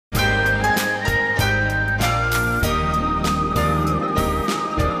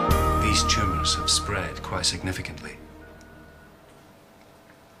quite significantly.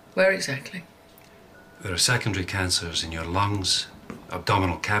 Where exactly? There are secondary cancers in your lungs,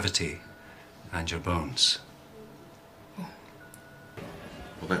 abdominal cavity, and your bones. Oh.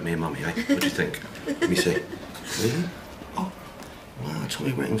 What about me and Mummy, eh? What do you think? Let me see. Really? Oh, well,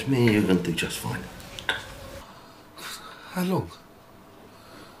 Tommy reckons me and you're going to do just fine. How long?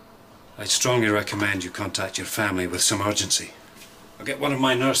 I strongly recommend you contact your family with some urgency. I'll get one of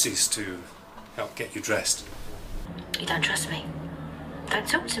my nurses to help get you dressed. You don't trust me? Don't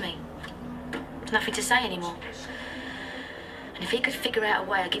talk to me. There's nothing to say anymore. And if he could figure out a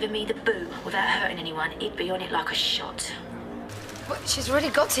way of giving me the boot without hurting anyone, he'd be on it like a shot. But she's really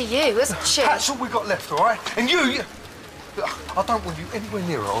got to you, hasn't she? That's all we got left, all right? And you... I don't want you anywhere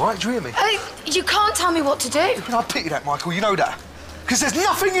near her, all right? Do you hear me? You can't tell me what to do. I pity that, Michael, you know that. Because there's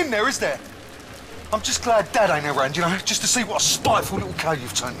nothing in there, is there? I'm just glad Dad ain't around, you know, just to see what a spiteful little cow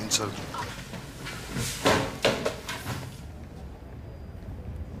you've turned into.